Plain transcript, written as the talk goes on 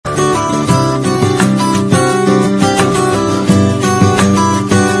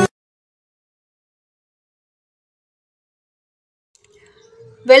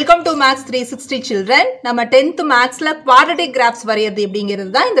Welcome to Maths 360 children. நம்ம 10th Maths ல quadratic graphs வரையறது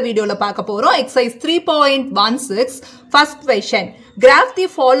எப்படிங்கிறது தான் இந்த வீடியோல பார்க்க போறோம். Exercise 3.16 first question. Graph the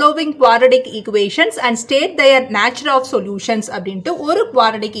following quadratic equations and state their nature of solutions அப்படின்ட்டு ஒரு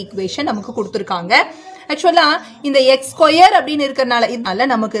quadratic equation நமக்கு கொடுத்திருக்காங்க. Actually இந்த x square அப்படினு இருக்கறனால இதனால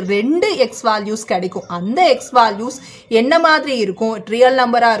நமக்கு ரெண்டு x values கிடைக்கும். அந்த x values என்ன மாதிரி இருக்கும்? ரியல்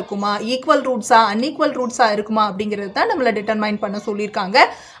நம்பரா இருக்குமா? ஈக்குவல் ரூட்ஸா, அன்ஈக்குவல் ரூட்ஸா இருக்குமா அப்படிங்கறது தான் நம்மள டிட்டர்மைன் பண்ண சொல்லிருக்காங்க.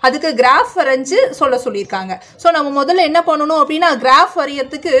 அதுக்கு கிராஃப் வரைஞ்சு சொல்லிருக்காங்க. சோ நம்ம முதல்ல என்ன பண்ணனும் அப்படினா கிராஃப்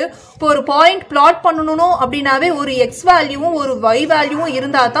வரையறதுக்கு இப்போ ஒரு பாயிண்ட் பிளாட் பண்ணனும் அப்படினாவே ஒரு x வேல்யூவும் ஒரு y வேல்யூவும்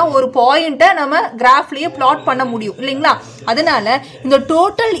இருந்தா தான் ஒரு பாயிண்ட நம்ம கிராஃப்லயே பிளாட் பண்ண முடியும் இல்லீங்களா? அதனால இந்த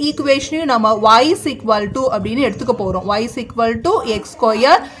டோட்டல் ஈக்குவேஷனையும் நம்ம y = அப்படினு எடுத்துக்க போறோம். y = x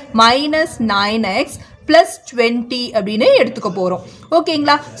square minus 9x plus 20 அப்படினு எடுத்துக்க போறோம்.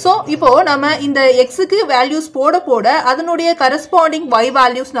 ஓகேங்களா? சோ இப்போ நம்ம இந்த x க்கு வேல்யூஸ் போட அதனுடைய கரஸ்பாண்டிங் y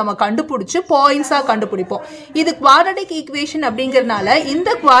வேல்யூஸ் நம்ம கண்டுபிடிச்சு பாயிண்ட்ஸா கண்டுபிடிப்போம். இது குவாட்ராட்டிக் ஈக்குவேஷன் அப்படிங்கறனால இந்த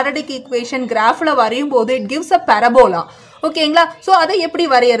குவாட்ராட்டிக் ஈக்குவேஷன் கிராஃப்ல வரையும் போது it gives a parabola. ஓகேங்களா? சோ அதை எப்படி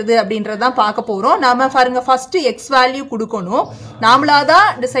வரையறது அப்படின்றத தான் பார்க்க போறோம். நாம பாருங்க ஃபர்ஸ்ட் x வேல்யூ கொடுக்கணும். நாமளா தான்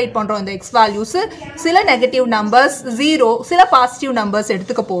டிசைட் பண்றோம் இந்த x வேல்யூஸ். சில நெகட்டிவ் நம்பர்ஸ் 0, சில பாசிட்டிவ் நம்பர்ஸ்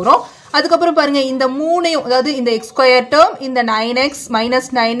எடுத்துக்க போறோம். அதுக்கு அப்புறம் பாருங்க இந்த மூணையும் அதாவது இந்த x ஸ்கொயர் டேர்ம் இந்த 9x minus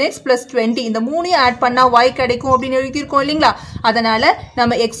 9x plus 20 இந்த மூணையும் ஆட் பண்ணா y கிடைக்கும் அப்படினு எழுதி இருக்கோம் இல்லீங்களா? அதனால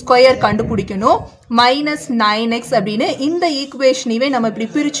நம்ம x ஸ்கொயர் கண்டுபிடிக்கணும். minus 9x அப்படினு இந்த ஈக்குவேஷனையே நம்ம இப்படி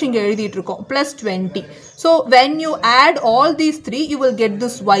பிரிச்சு இங்க எழுதிட்டு இருக்கோம் plus 20. So when you add all these three you will get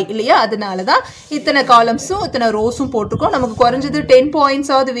this y இல்லையா? அதனால தான் இத்தனை காலம்ஸும் இத்தனை ரோஸும் போட்டுருக்கோம். நமக்கு குறைஞ்சது 10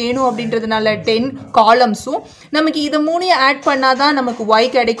 பாயிண்ட்ஸ் ஆவது வேணும் அப்படின்றதுனால 10 காலம்ஸும் நமக்கு இத மூணையும் ஆட் பண்ணாதான் நமக்கு y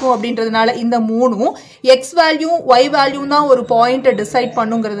கிடைக்கும் அப்படின்றதுனால இந்த மூணும் x வேல்யூ y வேல்யூ தான் ஒரு பாயிண்ட டிசைட்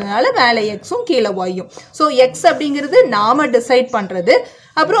பண்ணுங்கிறதுனால மேலே xும் கீழே yயும். So x அப்படிங்கிறது நாம டிசைட் பண்றது.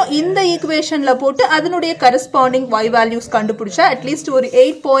 அப்புறம் இந்த ஈக்குவேஷன்ல போட்டு அதனுடைய கரஸ்பாண்டிங் y values கண்டுபிடிச்சா அட்லீஸ்ட் ஒரு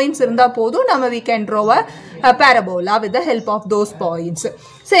 8 பாயிண்ட்ஸ் இருந்தா போதும் நம்ம we can draw a parabola with the help of those points.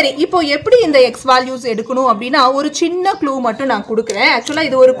 சரி, இப்போ எப்படி இந்த x values எடுக்கணும் அப்படினா ஒரு சின்ன க்ளூ மட்டும் நான் கொடுக்கிறேன். ஆக்சுவலா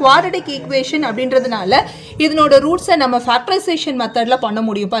இது ஒரு குவாட்ராட்டிக் ஈக்குவேஷன் அப்படின்றதுனால இதனோட ரூட்ஸை நம்ம ஃபேக்டரைசேஷன் மெத்தட்ல பண்ண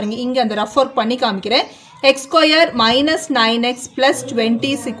முடியும். பாருங்க இங்க அந்த ரஃப் ஒர்க் பண்ணி காமிக்கிறேன். x square minus 9x plus 20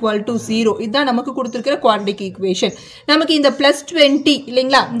 is equal to 0. இதுதான் நமக்கு கொடுத்திருக்கிற குவாட்ராட்டிக் ஈக்குவேஷன். நமக்கு இந்த plus 20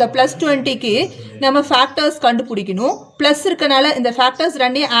 இல்லைங்களா? இந்த plus 20 க்கு நம்ம ஃபேக்டர்ஸ் கண்டுபிடிக்கணும். பிளஸ் இருக்கனால இந்த ஃபேக்டர்ஸ்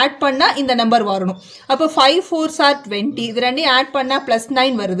ரெண்டையும் ஆட் பண்ணா இந்த நம்பர் வரணும். அப்ப 5 4s are 20. இது ரெண்டையும் ஆட் பண்ணா plus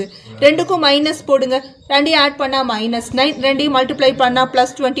 9 வருது. ரெண்டுக்கும் மைனஸ் போடுங்க. ரெண்டையும் ஆட் பண்ணா -9, ரெண்டையும் மல்டிப்ளை பண்ணா plus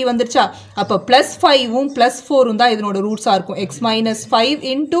 20 வந்துருச்சா? அப்ப +5 உம் +4 தான் இதனோட ரூட்ஸா இருக்கும். x - 5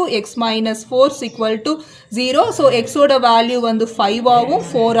 into x - 4 is equal to 0. So x ஓட வேல்யூ வந்து 5 ஆவும்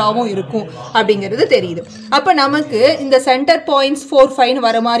 4 ஆவும் இருக்கும் அப்படிங்கிறது தெரியுது. அப்ப நமக்கு இந்த சென்டர் பாயிண்ட்ஸ் 4 5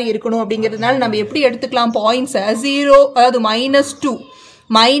 வர மாதிரி இருக்கணும் அப்படிங்கிறதுனால நம்ம எப்படி எடுத்துக்கலாம் பாயிண்ட்ஸ் 0 அதாவது -2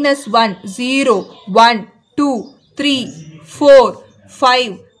 -1 0 1 2 3 4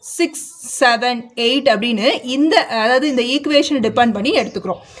 5 6 7 8 அப்படினு இந்த அதாவது இந்த ஈக்குவேஷன் டிபெண்ட் பண்ணி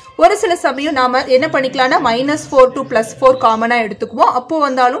எடுத்துக்கிறோம். ஒரு சில சமயம் நாம என்ன பண்ணிக்கலாம்னா -4 to +4 காமனா எடுத்துக்குவோம். அப்போ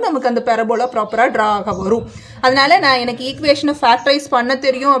வந்தாலும் நமக்கு அந்த parabola ப்ராப்பரா டிரா ஆக வரும். அதனால நான் எனக்கு ஈக்குவேஷனை ஃபேக்டரைஸ் பண்ண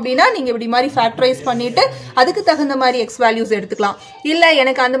தெரியும் அப்படினா நீங்க இப்படி மாதிரி ஃபேக்டரைஸ் பண்ணிட்டு அதுக்கு தகுந்த மாதிரி x values எடுத்துக்கலாம். இல்ல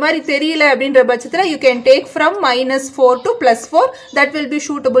எனக்கு அந்த மாதிரி தெரியல அப்படின்ற பட்சத்துல you can take from -4 to +4 that will be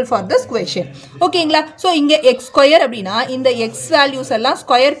suitable for this question. ஓகேங்களா? சோ இங்க x ஸ்கொயர் அப்படினா இந்த x values எல்லாம்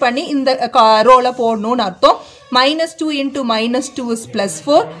ஸ்கொயர் பண்ணி இந்த ரோல போடணும்னு அர்த்தம். -2 into -2 is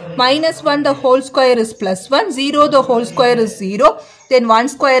 +4, -1 the whole square is +1, 0 the whole square is 0, then 1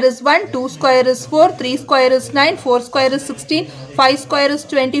 square is 1, 2 square is 4, 3 square is 9, 4 square is 16, 5 square is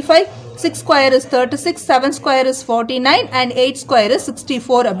 25, 6 square is 36, 7 square is 49 and 8 square is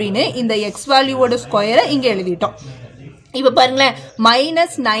 64 அப்படின்னு இந்த x value ஓட ஸ்கொயரை இங்க எழுதிட்டோம். இப்ப பாருங்களேன்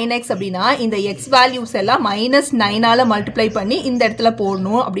 -9x அப்படினா இந்த x values எல்லாம் -9 ஆல மல்டிப்ளை பண்ணி இந்த இடத்துல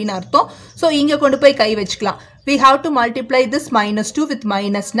போடணும் அப்படின்னு அர்த்தம். சோ இங்க கொண்டு போய் கை வச்சுக்கலாம். We have to multiply this -2 with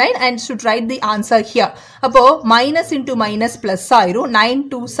 -9 and should write the answer here. அப்போ minus into minus plus ஆயிரும். 9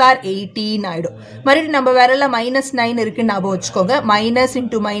 2s are 18 ஆயிடும். மறுபடியும் நம்ம விரல்ல -9 இருக்குன்னு ஞாபகம் வச்சுக்கோங்க. minus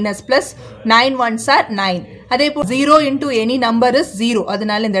into minus plus 9 1s are 9. அதே போல 0 into any number is 0.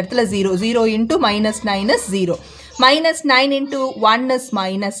 அதனால இந்த இடத்துல 0. 0 into -9 is 0. -9 into 1 is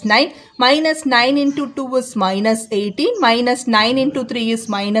 -9, -9 into 2 is -18, -9 into 3 is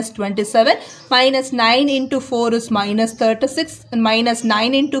 -27, -9 into 4 is -36, and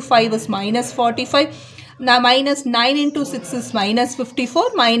 -9 into 5 is -45, -9 into 6 is -54,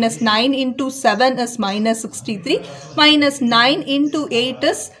 -9 into 7 is -63, -9 into 8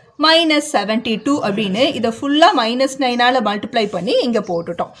 is minus 72 அப்படின்னு இதை ஃபுல்லா minus 9ஆல மல்டிப்ளை பண்ணி இங்க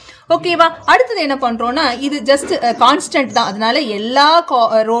போட்டுட்டோம். ஓகேவா? அடுத்தது என்ன பண்றோம்னா இது ஜஸ்ட் கான்ஸ்டன்ட் தான். அதனால எல்லா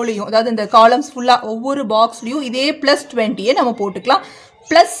ரோலையும் அதாவது இந்த காலம்ஸ் ஃபுல்லா ஒவ்வொரு பாக்ஸ்லயும் இதே +20 நம்ம போட்டுக்கலாம்.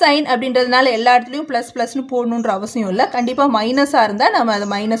 பிளஸ் சைன் அப்படின்றதுனால எல்லா இடத்துலையும் ++னு போடணுன்ற அவசியம் இல்லை. கண்டிப்பாக மைனஸாக இருந்தால் நம்ம அதை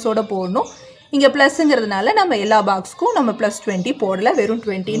மைனஸோட போடணும். இங்கே ப்ளஸ்ங்கிறதுனால நம்ம எல்லா பாக்ஸ்க்கும் நம்ம +20 போடல, வெறும்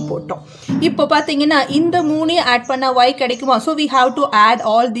 20ன்னு போட்டோம். இப்போ பார்த்தீங்கன்னா இந்த 3 ஆட் பண்ணால் y கிடைக்குமா? So we have to add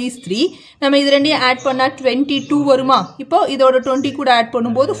all these 3. நம்ம இது ரெண்டையும் ஆட் பண்ணால் 22 வருமா? இப்போ இதோட 20 கூட ஆட்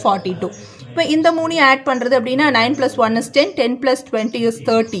பண்ணும்போது 42. இப்போ இந்த 3 ஆட் பண்ணுறது அப்படின்னா 9 + 1 is 10, 10 + 20 is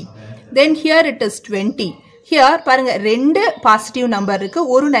 30. Then here it is 20. Here பாருங்க ரெண்டு பாசிட்டிவ் நம்பர் இருக்கு,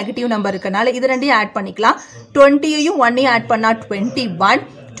 ஒரு நெகட்டிவ் நம்பர் இருக்கனால இது ரெண்டையும் ஆட் பண்ணிக்கலாம். 20யும் 1யும் ஆட் பண்ணா 21.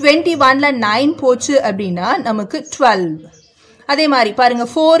 21ல 9 போச்சு அப்படின்னா நமக்கு 12. அதே மாதிரி பாருங்க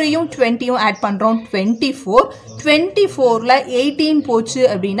 4யும் 20யும் ஆட் பண்றோம் 24. 24ல 18 போச்சு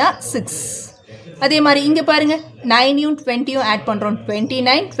அப்படின்னா 6. அதே மாதிரி இங்க பாருங்க 9யும் 20யும் ஆட் பண்றோம்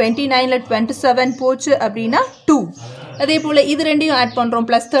 29. 29ல 27 போச்சு அப்படின்னா 2. அதே போல இது ரெண்டையும் ஆட் பண்றோம்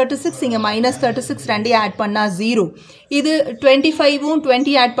 +36, இங்க -36 ரெண்டையும் ஆட் பண்ணா 0. இது 25வும்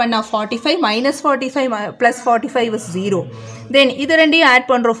 20 ஆட் பண்ணா 45, -45 + 45 is 0. தென் இது ரெண்டையும் ஆட்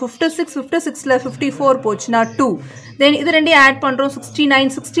பண்றோம் 56, 56ல 54 போச்சுனா 2. தென் இது ரெண்டையும் ஆட் பண்றோம் 69,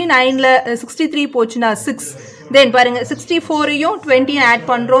 69ல 63 போச்சுனா 6. தென் பாருங்க 64யும் 20யும் ஆட்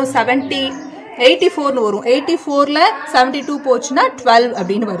பண்றோம் 84னு வரும். 84ல 72 போச்சுனா 12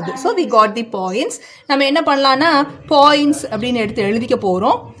 அப்படின்னு வருது. So we got the points. நம்ம என்ன பண்ணலாம்னா பாயிண்ட்ஸ் அப்படின்னு எடுத்து எழுதிக்க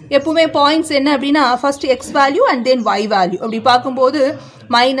போகிறோம். எப்பவுமே பாயிண்ட்ஸ் என்ன அப்படின்னா first X value and then Y value. அப்படி பார்க்கும்போது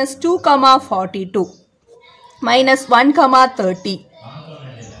 -2, -42, -1, -30,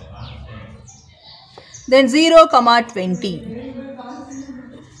 then 0, -20,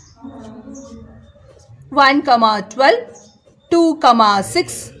 1, -12, 2,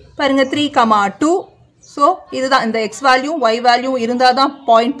 -6, பாருங்க 3, 2. ஸோ இதுதான் இந்த எக்ஸ் வேல்யூ ஒய் வேல்யூ இருந்தால் தான்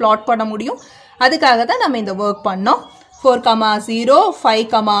பாயிண்ட் பிளாட் பண்ண முடியும். அதுக்காக தான் நம்ம இந்த ஒர்க் பண்ணோம். 4, 0,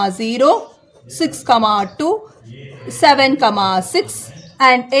 5, 0, 6, 2, 7, 6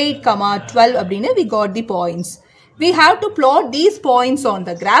 and 8, 12 அப்படின்னு we got the points. We have to plot these points on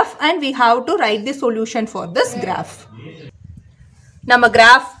the graph and we have to write the solution for this graph. நம்ம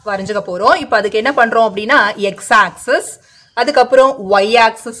கிராஃப் வரைஞ்சுக்க போறோம். இப்போ அதுக்கு என்ன பண்றோம் அப்படின்னா எக்ஸ் ஆக்சிஸ், அதுக்கப்புறம் ஒய்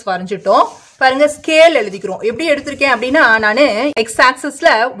ஆக்சிஸ் வரைஞ்சிட்டோம். பாருங்க ஸ்கேல் எழுதிக்கிறோம். எப்படி எடுத்திருக்கேன் அப்படின்னா நான் எக்ஸ் ஆக்சிஸ்ல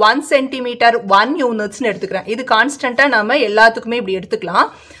 1 சென்டிமீட்டர் 1 யூனிட்ஸ்னு எடுத்துக்கிறேன். இது கான்ஸ்டன்டா நம்ம எல்லாத்துக்குமே இப்படி எடுத்துக்கலாம்.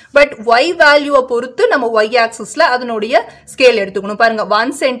 பட் ஒய் வேல்யூவை பொறுத்து நம்ம ஒய் ஆக்சிஸ்ல அதனுடைய ஸ்கேல் எடுத்துக்கணும். பாருங்க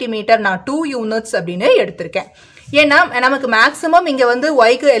 1 சென்டிமீட்டர் நான் 2 யூனிட்ஸ் அப்படின்னு எடுத்திருக்கேன். ஏன்னா நமக்கு மேக்ஸிமம் இங்க வந்து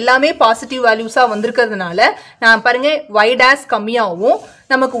ஒய்க்கு எல்லாமே பாசிட்டிவ் வேல்யூஸா வந்திருக்கிறதுனால நான் பாருங்க ஒய் டேஷ் கம்மியாகவும்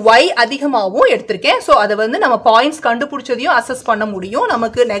நமக்கு ஒய் அதிகமாகவும் எடுத்திருக்கேன். ஸோ அதை வந்து நம்ம பாயிண்ட்ஸ் கண்டுபிடிச்சதையும் அசஸ் பண்ண முடியும்.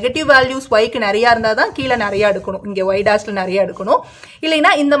 நமக்கு நெகட்டிவ் வேல்யூஸ் ஒய்க்கு நிறைய இருந்தால் தான் கீழே நிறைய எடுக்கணும், இங்கே ஒய் டேஷ்ல நிறைய எடுக்கணும்.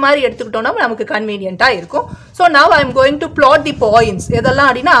 இல்லைன்னா இந்த மாதிரி எடுத்துக்கிட்டோம்னா நமக்கு கன்வீனியன்ட்டா இருக்கும். So now I am going to plot the points. எதெல்லாம்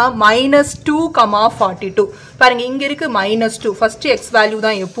அப்படின்னா -2, 42. பாருங்க இங்க இருக்கு -2. ஃபர்ஸ்ட் எக்ஸ் வேல்யூ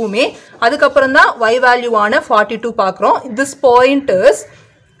தான் எப்பவுமே, அதுக்கப்புறம் தான் ஒய் வேல்யூவான 42 பார்க்குறோம். This point is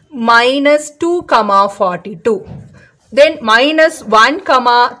 -2, 42. Then -1,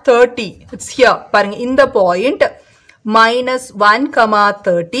 30. It's here. பாருங்க இந்த point -1,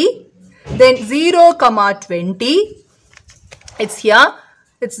 30. Then 0, 20. It's here.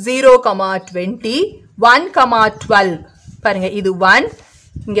 It's 0, 20. 1, 12. பாருங்க இது 1,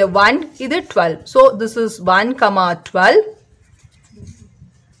 இங்க 1, இது 12. So this is 1, 12.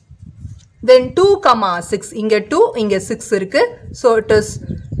 Then 2, 6. இங்க 2, இங்க 6 இருக்கு. So it is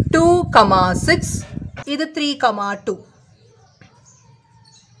 2, 6. இது 3, 2.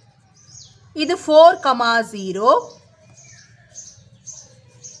 இது 4, 0.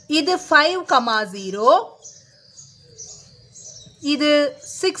 இது 5, 0. இது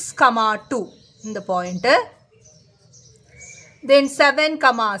 6, 2 இந்த பாயிண்ட். Then 7,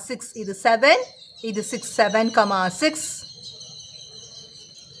 6. இது 7, இது 6, 7, 6.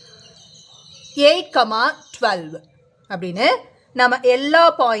 8, 12 அப்படின்னு நம்ம எல்லா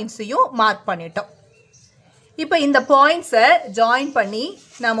பாயிண்ட்ஸையும் மார்க் பண்ணிட்டோம். இப்போ இந்த பாயிண்ட்ஸை ஜாயின் பண்ணி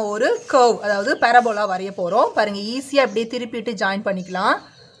நம்ம ஒரு கர்வ் அதாவது பேரபோலா வரைய போகிறோம். பாருங்கள் ஈஸியாக இப்படியே திருப்பிட்டு ஜாயின் பண்ணிக்கலாம்.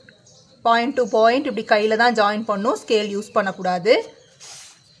 பாயிண்ட் டு பாயிண்ட் இப்படி கையில் தான் ஜாயின் பண்ணணும், ஸ்கேல் யூஸ் பண்ணக்கூடாது.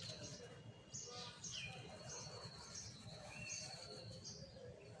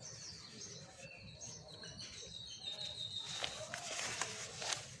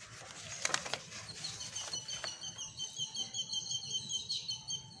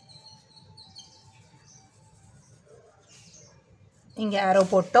 இங்கே ஆரோ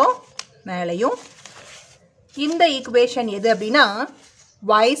போட்டோம் மேலேயும். இந்த ஈக்குவேஷன் எது அப்படின்னா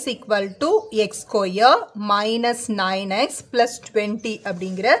y is equal to x square minus 9x plus 20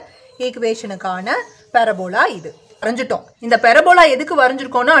 அப்படிங்கிற ஈக்குவேஷனுக்கான parabola இது வரைஞ்சிட்டோம். இந்த parabola எதுக்கு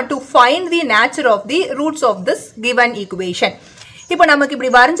வரைஞ்சிருக்கோம்னா to find the nature of the roots of this given equation. இப்போ நமக்கு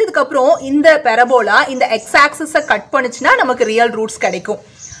இப்படி வரைஞ்சதுக்கு அப்புறம் இந்த parabola இந்த x axis கட் பண்ணுச்சுன்னா நமக்கு ரியல் ரூட்ஸ் கிடைக்கும்.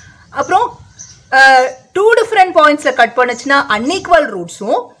 அப்புறம் two different pointsல கட் பண்ணுச்சுன்னா unequal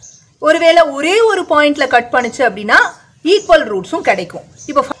ரூட்ஸும், ஒருவேளை ஒரே ஒரு பாயிண்ட்ல கட் பண்ணுச்சு அப்படின்னா ஈக்குவல் ரூட்ஸும் கிடைக்கும்.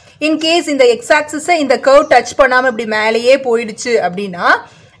 இப்போ in case இந்த x axis இந்த curve டச் பண்ணாம இப்படி மேலேயே போயிடுச்சு அப்படின்னா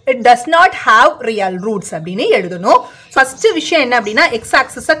it does not have real roots அப்படின்னு எழுதணும். ஃபர்ஸ்ட் விஷயம் என்ன அப்படின்னா x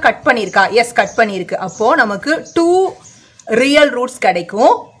axis கட் பண்ணிருக்கா? எஸ், கட் பண்ணிருக்கு. அப்போ நமக்கு 2 real roots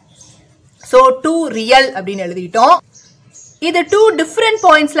கிடைக்கும். so 2 real அப்படின்னு எழுதிட்டோம். இது 2 different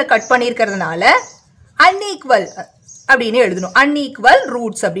pointsல கட் பண்ணிருக்கிறதுனால unequal அப்படின்னு எழுதணும். unequal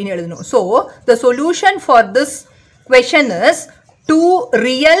roots அப்படின்னு எழுதணும். so the solution for this question is 2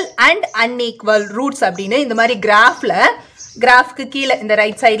 real and unequal roots அப்படின்னு இந்த மாதிரி கிராஃப்க்கு கீழே இந்த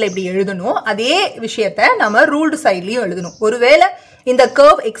ரைட் சைடில் இப்படி எழுதணும். அதே விஷயத்தை நம்ம ரூல்டு சைட்லையும் எழுதணும். ஒருவேளை இந்த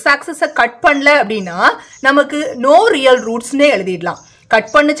கர்வ் எக்ஸ் ஆக்சிஸை கட் பண்ணல அப்படின்னா நமக்கு நோ ரியல் ரூட்ஸ்னே எழுதிடலாம்.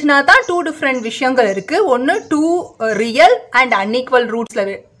 கட் பண்ணுச்சுன்னா தான் 2 டிஃப்ரெண்ட் விஷயங்கள் இருக்கு. ஒன்று 2 real and unequal ரூட்ஸ்ல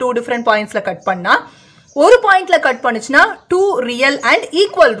 2 different பாயிண்ட்ஸ்ல cut பண்ணா, ஒரு பாயிண்ட்ல கட் பண்ணுச்சுன்னா 2 ரியல் அண்ட்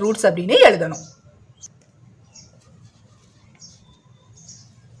ஈக்குவல் ரூட்ஸ் அப்படின்னு எழுதணும்.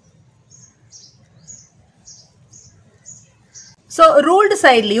 ஸோ ரூல்டு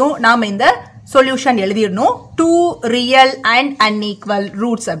சைட்லையும் நாம் இந்த solution எழுதிடணும் 2 real and unequal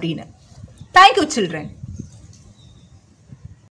roots அப்படின்னு. Thank you children.